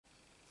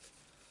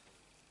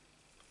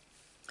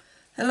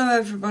Hello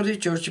everybody,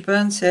 Georgie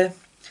Burns here.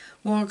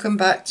 Welcome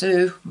back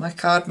to my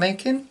card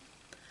making.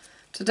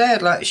 Today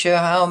I'd like to show you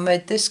how I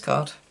made this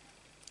card.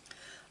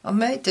 I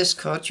made this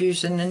card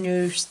using a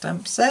new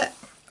stamp set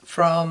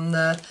from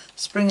the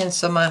Spring and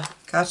Summer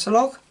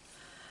catalogue,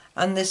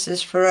 and this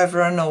is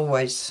Forever and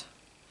Always.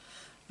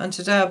 And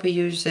today I'll be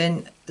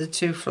using the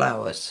two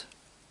flowers.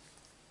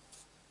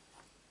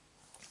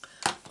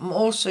 I'm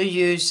also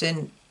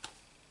using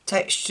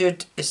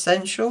Textured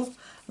Essential,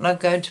 and I'm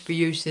going to be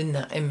using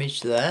that image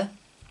there.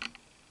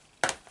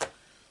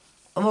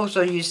 I'm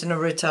also using a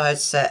retired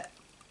set,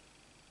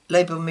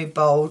 Label Me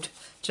Bold,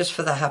 just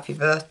for the happy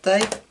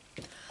birthday.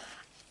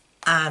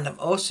 And I'm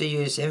also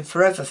using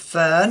Forever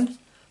Fern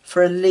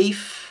for a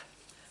leaf,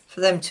 for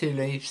them two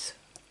leaves.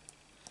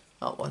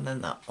 That one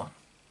and that one.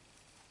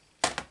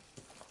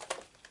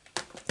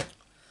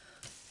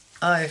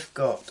 I've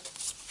got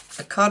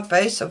a card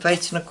base of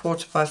 8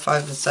 1/4 by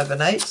 5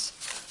 7/8,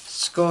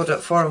 scored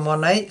at 4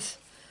 1/8,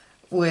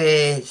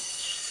 with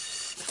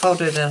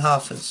folded in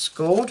half and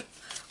scored.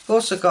 I've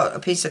also got a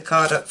piece of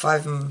card at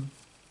 5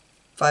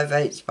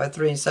 5/8 by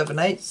 3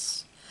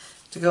 7/8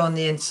 to go on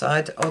the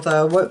inside,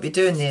 although I won't be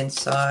doing the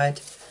inside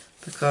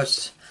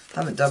because I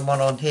haven't done one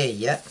on here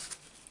yet,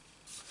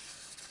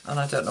 and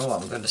I don't know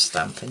what I'm going to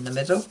stamp in the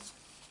middle,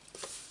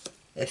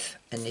 if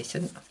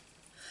anything.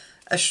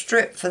 A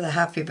strip for the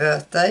happy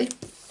birthday.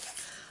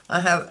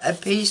 I have a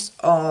piece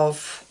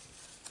of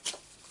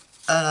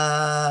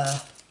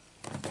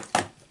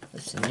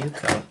it's a new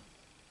colour,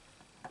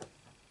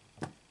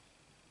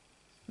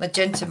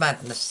 Magenta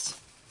Madness,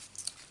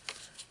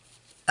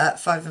 at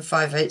 5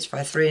 5/8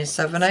 by 3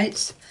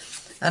 7/8,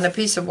 and a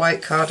piece of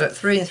white card at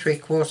 3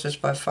 3/4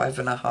 by 5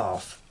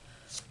 1/2,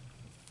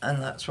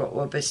 and that's what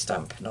we'll be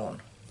stamping on.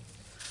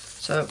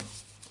 So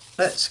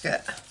let's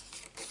get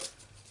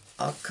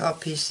our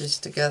card pieces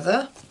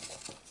together.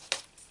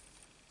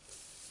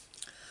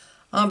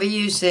 I'll be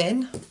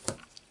using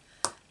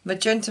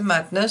Magenta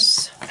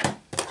Madness,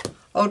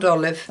 Old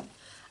Olive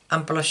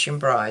and Blushing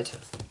Bride.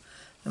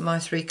 They're my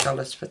three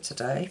colours for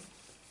today.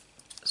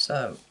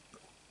 So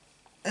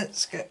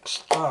let's get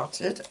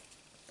started.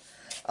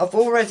 I've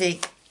already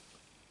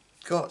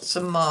got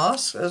some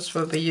masks, as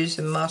we'll be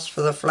using masks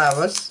for the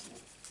flowers,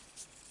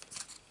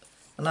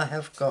 and I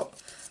have got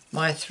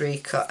my three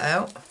cut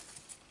out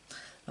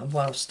and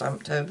well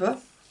stamped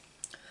over.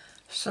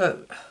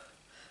 So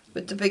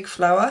with the big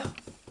flower,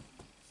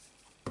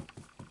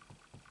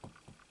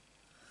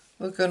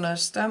 we're going to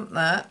stamp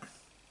that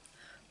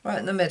right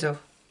in the middle.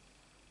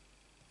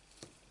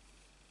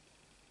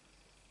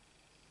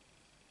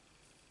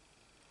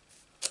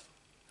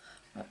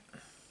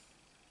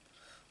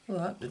 Well,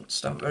 that didn't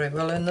stamp very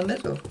well in the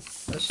middle.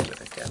 Let's do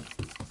it again.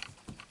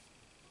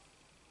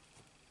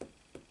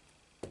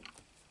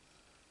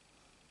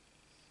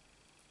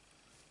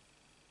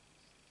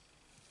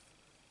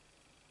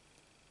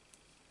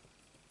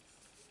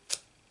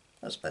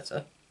 That's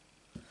better.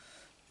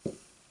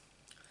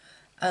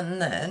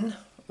 And then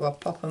we'll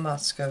pop a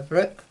mask over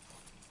it.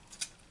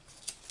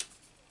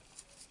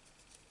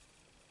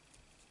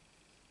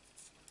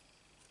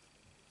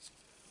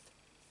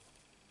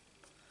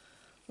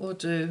 We'll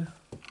do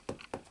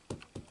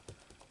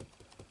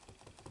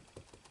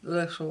the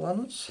little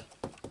ones,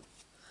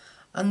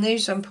 and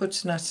these I'm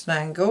putting at an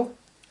angle,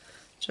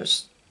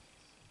 just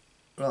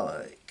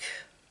like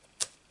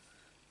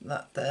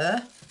that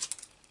there.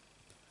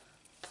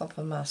 Pop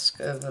a mask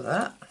over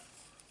that,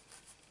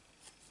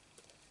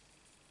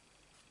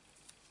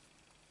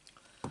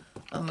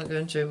 and we're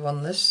going to do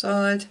one this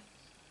side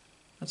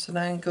at an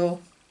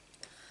angle,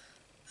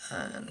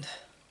 and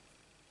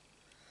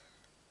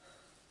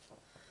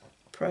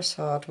press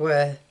hard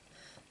where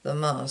the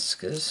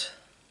mask is,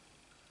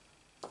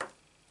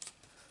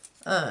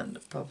 and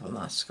pop a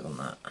mask on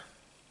that.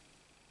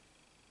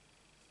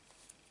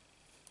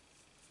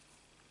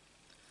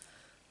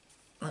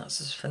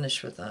 That's us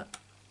finish with that.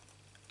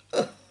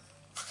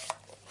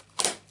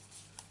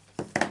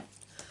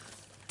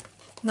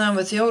 Now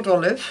with the Old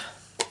Olive,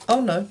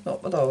 oh no,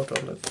 not with Old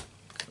Olive,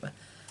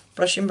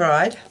 Blushing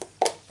Bride,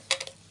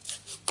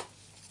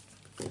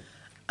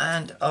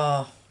 and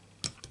our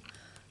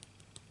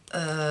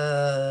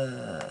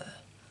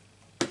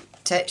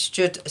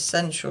Textured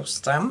Essential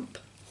stamp,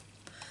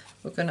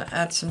 we're going to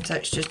add some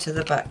texture to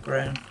the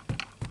background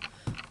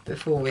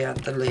before we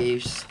add the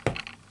leaves.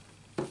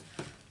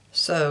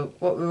 So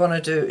what we want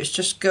to do is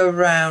just go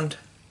round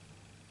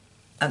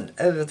and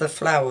over the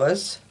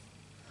flowers,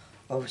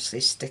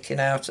 obviously sticking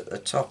out at the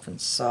top and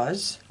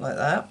sides like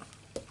that.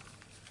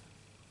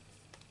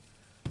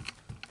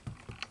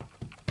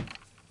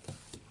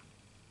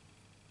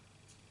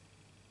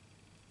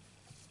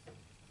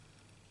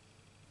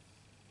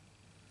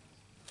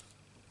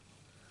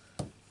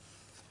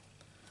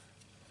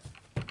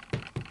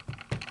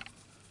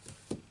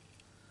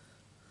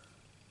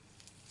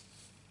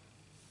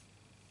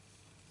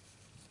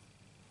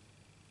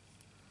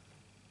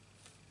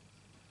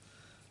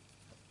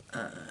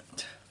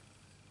 And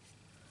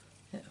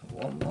yeah,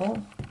 one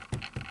more,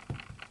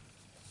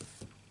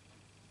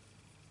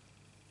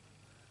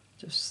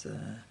 just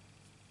there.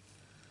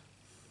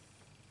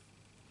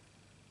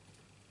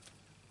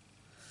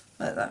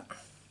 like that.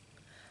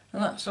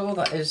 And that's all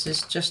that is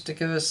just to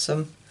give us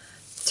some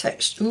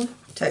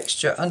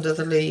texture under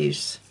the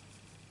leaves.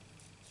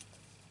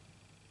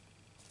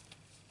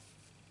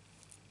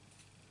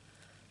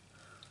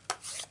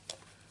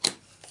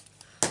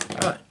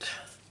 Right,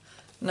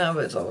 now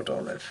with Old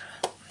Olive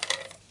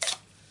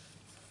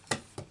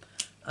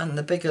and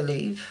the bigger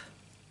leaves,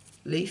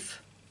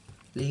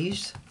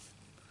 because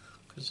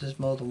there's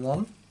more than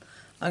one.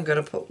 I'm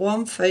going to put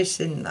one face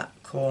in that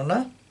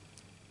corner,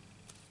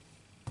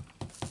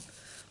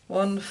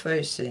 one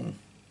face in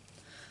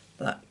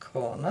that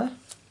corner,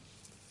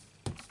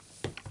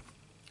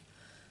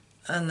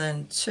 and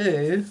then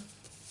two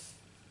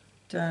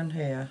down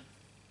here.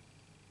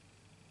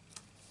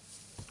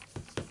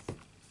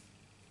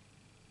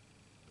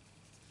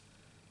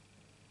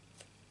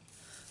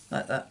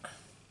 Like that.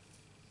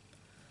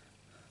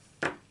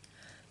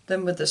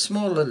 Then with the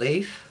smaller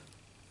leaf,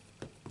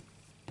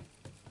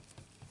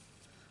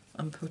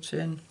 I'm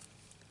putting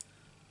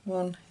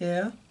one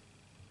here,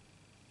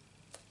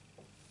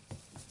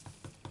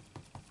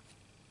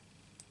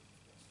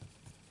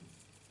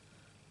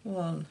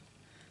 one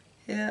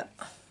here,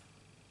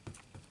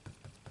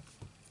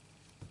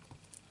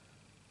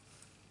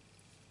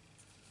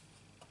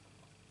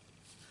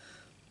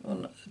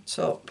 one at the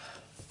top,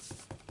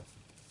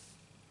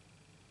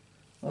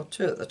 or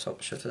two at the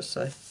top should I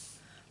say,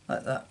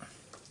 like that.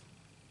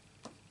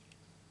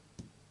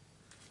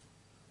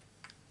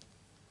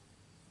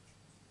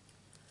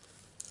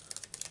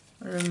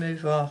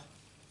 Remove our,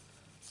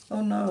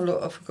 oh no,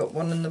 look, I forgot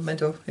one in the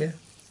middle here.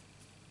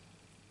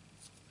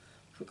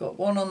 Forgot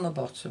one on the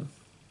bottom.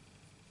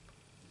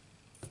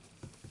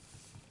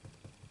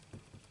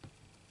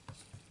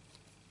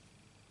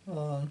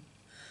 One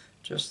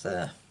just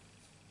there.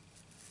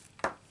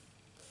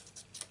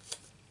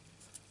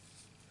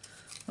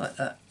 Like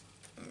that.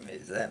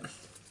 Move them.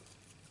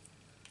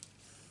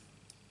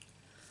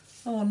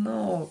 Oh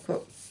no, I've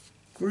got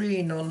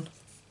green on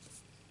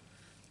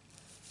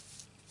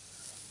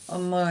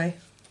my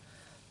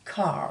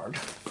card.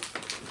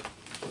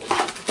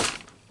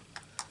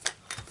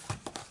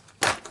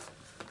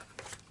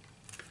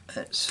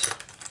 Let's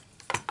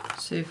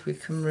see if we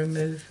can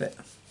remove it.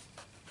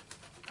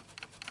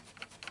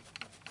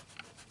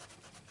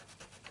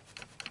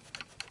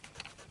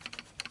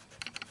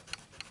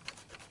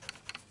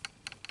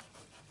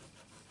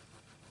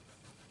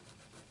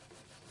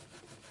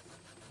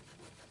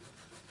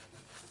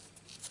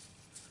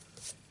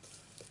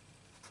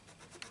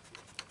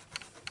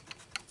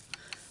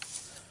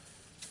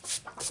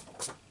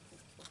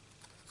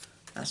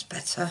 That's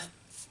better.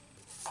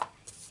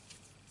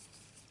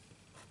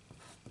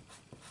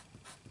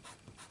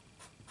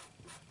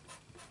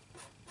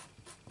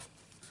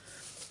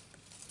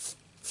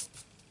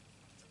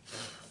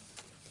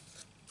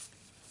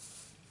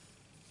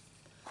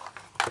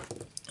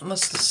 I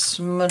must have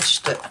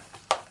smudged it.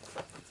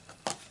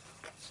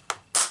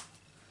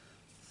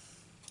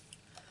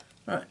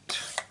 Right.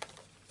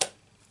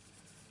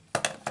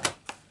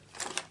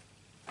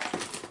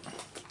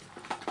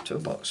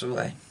 Toolbox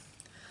away.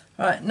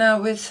 Right, now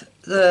with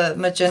the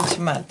Magenta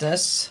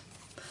Madness,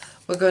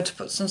 we're going to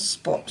put some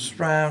spots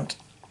round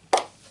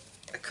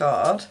the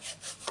card.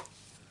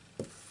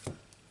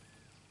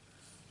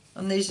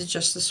 And these are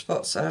just the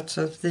spots out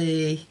of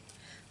the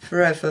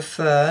Forever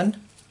Fern.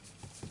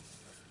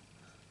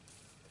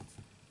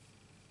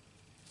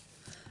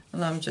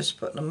 And I'm just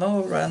putting them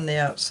all around the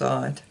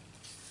outside,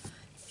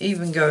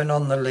 even going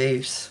on the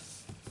leaves.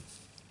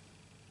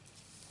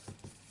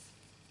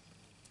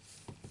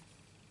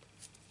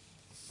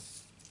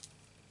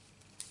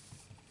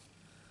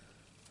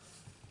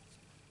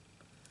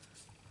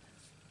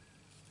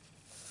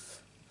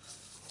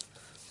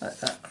 Like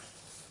that.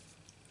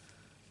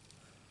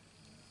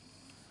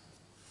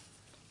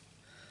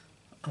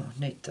 Oh, I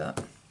need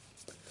that.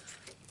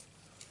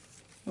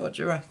 What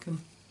do you reckon?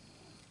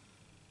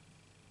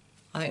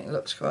 I think it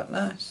looks quite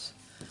nice.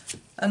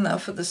 And now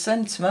for the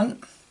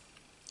sentiment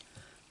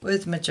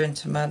with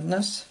Magenta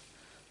Madness,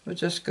 we're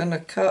just going to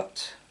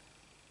cut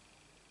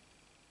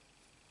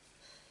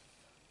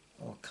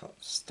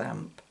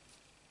stamp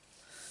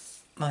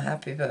my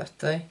happy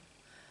birthday,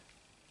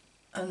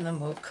 and then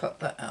we'll cut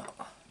that out.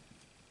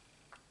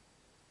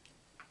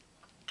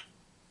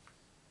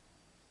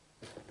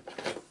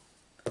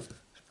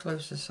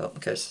 Close this up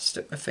in case I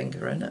stick my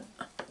finger in it.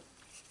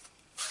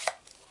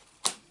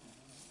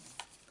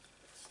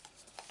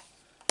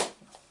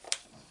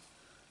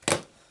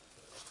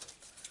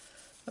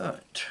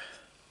 Right.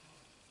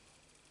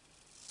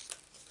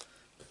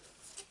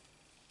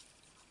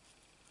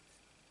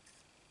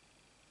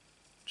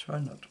 Try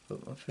not to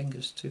put my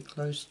fingers too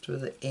close to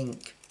the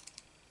ink.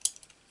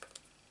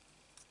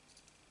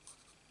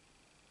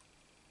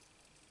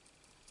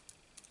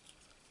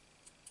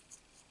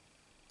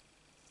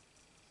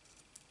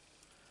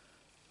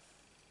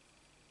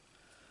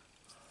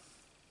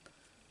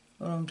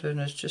 What I'm doing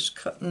is just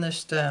cutting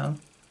this down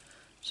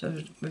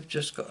so we've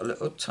just got a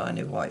little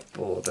tiny white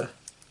border.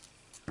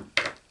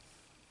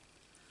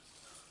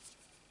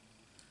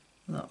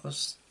 And that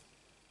was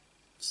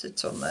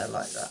sit on there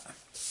like that.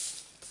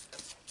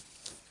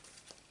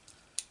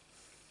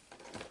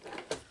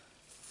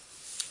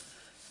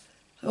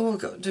 All we've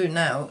got to do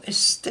now is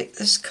stick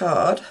this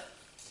card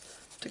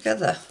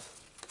together.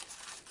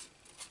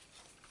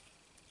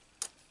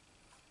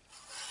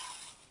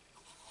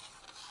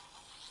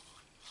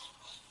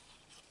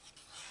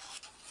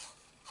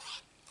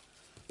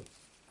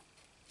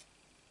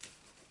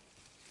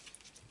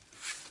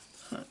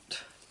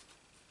 Right.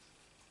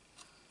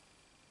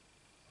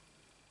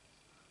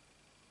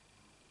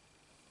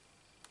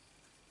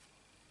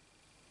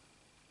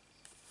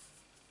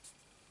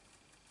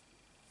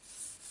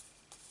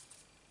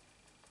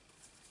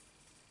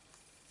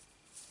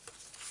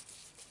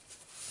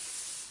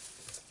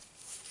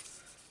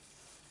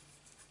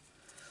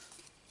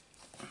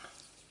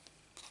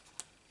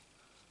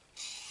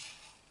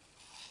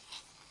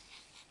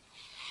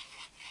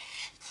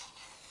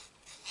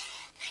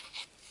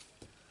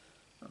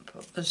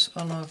 Put this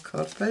on our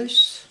card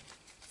base.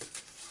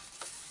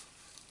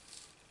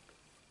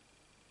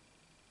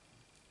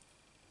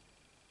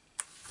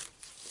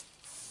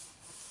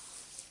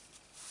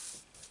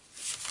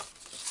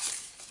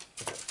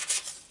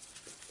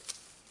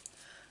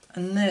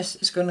 And this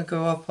is going to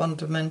go up on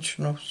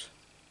dimensionals.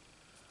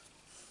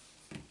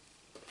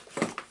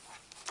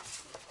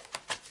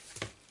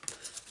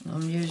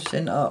 I'm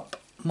using up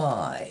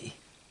my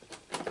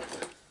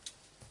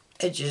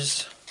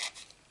edges.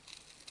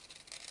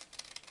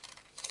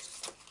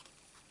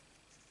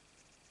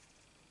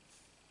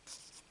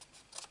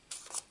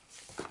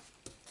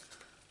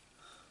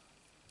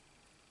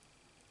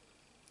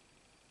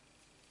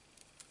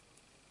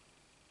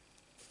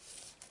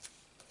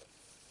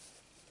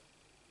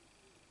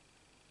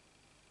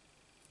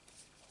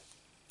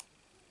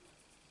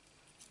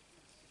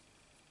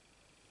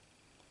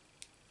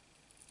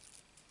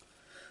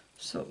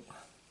 So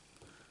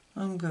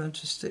I'm going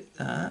to stick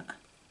that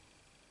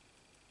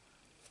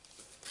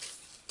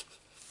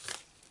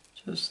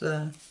just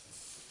there.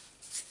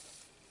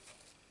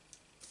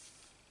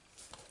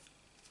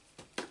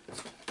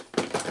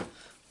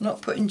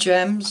 Not putting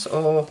gems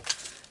or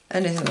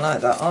anything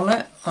like that on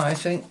it.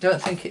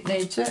 Don't think it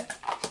needs it.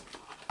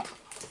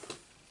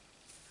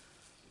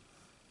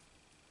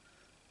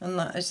 And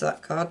that is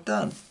that card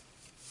done.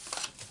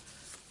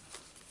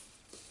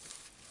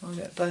 I'll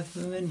get both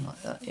of them in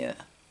like that, yeah.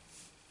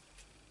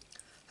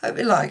 Hope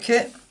you like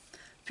it.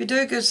 If you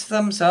do, give us a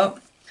thumbs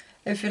up.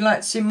 If you'd like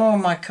to see more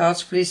of my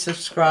cards, please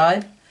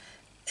subscribe.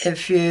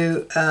 If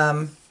you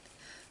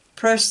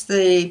press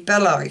the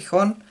bell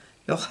icon,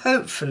 you'll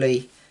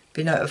hopefully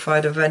be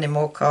notified of any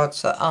more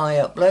cards that I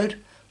upload,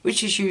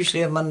 which is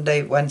usually a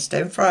Monday,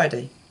 Wednesday and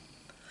Friday.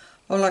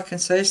 All I can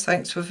say is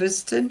thanks for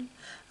visiting,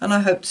 and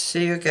I hope to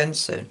see you again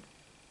soon.